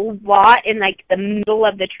it a lot in like the middle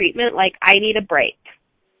of the treatment. Like I need a break.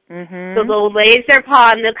 Mm-hmm. So they'll raise their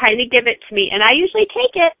paw and they'll kind of give it to me, and I usually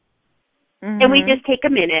take it, and we just take a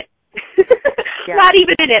minute. Not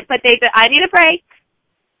even a minute, but I need a break.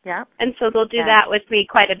 Yeah. And so they'll do that with me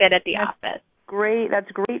quite a bit at the office. Great.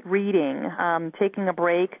 That's great reading. Taking a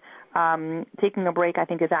break I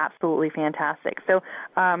think is absolutely fantastic. So,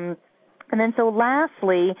 and then so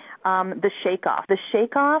lastly, the shake off. The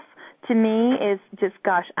shake off to me is just,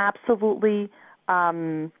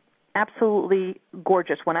 absolutely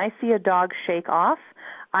gorgeous. When I see a dog shake off,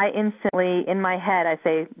 I instantly, in my head, I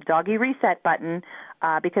say, doggy reset button,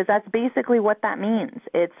 because that's basically what that means.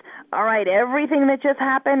 It's, all right, everything that just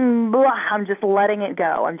happened, I'm just letting it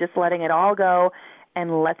go. I'm just letting it all go,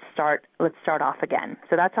 and let's start off again.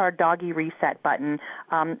 So that's our doggy reset button.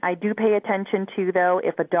 I do pay attention to, though,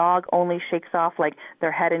 if a dog only shakes off like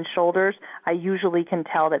their head and shoulders, I usually can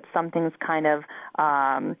tell that something's kind of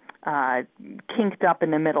kinked up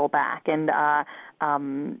in the middle back. And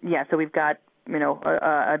so we've got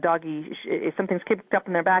a doggy, if something's kicked up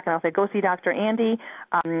in their back, and I'll say, go see Dr. Andy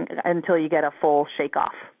until you get a full shake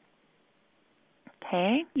off.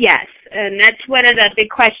 Okay. Yes, and that's one of the big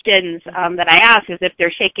questions that I ask is if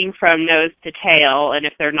they're shaking from nose to tail, and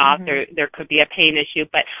if they're not, there could be a pain issue.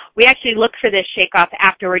 But we actually look for this shake off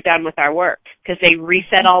after we're done with our work, because they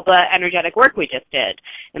reset all the energetic work we just did,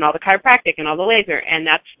 and all the chiropractic and all the laser, and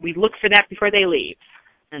we look for that before they leave.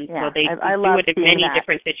 And so they do it in many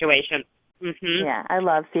different situations. Mm-hmm. Yeah, I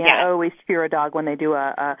love seeing. I always fear a dog when they do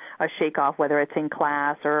a shake off, whether it's in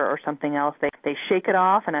class or something else. They shake it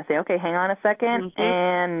off, and I say, okay, hang on a second,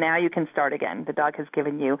 and now you can start again. The dog has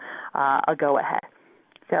given you a go ahead.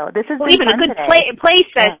 So this is even a good play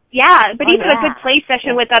session. Yeah, but even a good play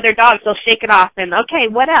session with other dogs, they'll shake it off, and okay,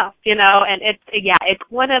 what else? And it's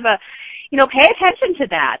one of a. Pay attention to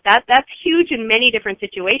that. That's huge in many different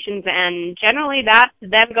situations, and generally that's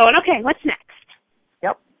them going, okay, what's next?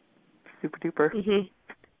 Yep. Super duper. Mm-hmm.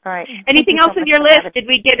 All right. Anything else on your list? Did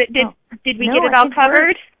we get it? Did we get it all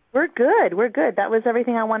covered? We're good. We're good. That was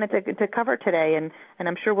everything I wanted to cover today, and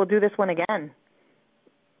I'm sure we'll do this one again.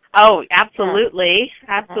 Oh, absolutely,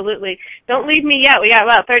 absolutely. Don't leave me yet. We got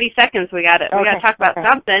about 30 seconds. We got to talk about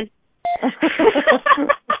something.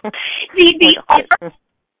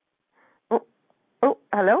 Oh,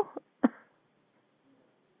 hello.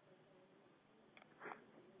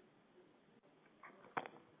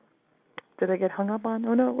 Did I get hung up on?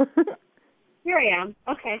 Oh, no. Here I am.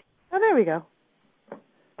 Okay. Oh, there we go.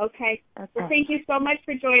 Okay. Well, thank you so much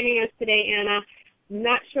for joining us today, Anna. I'm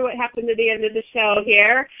not sure what happened to the end of the show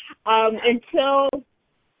here. Until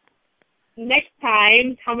next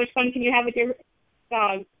time, how much fun can you have with your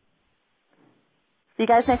dog? See you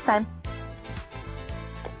guys next time.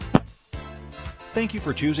 Thank you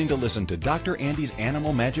for choosing to listen to Dr. Andy's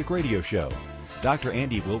Animal Magic Radio Show. Dr.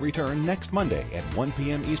 Andy will return next Monday at 1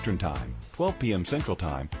 p.m. Eastern Time, 12 p.m. Central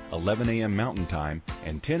Time, 11 a.m. Mountain Time,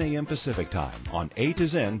 and 10 a.m. Pacific Time on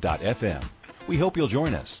A2Zen.fm. We hope you'll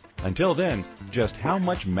join us. Until then, just how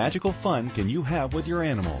much magical fun can you have with your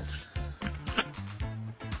animals?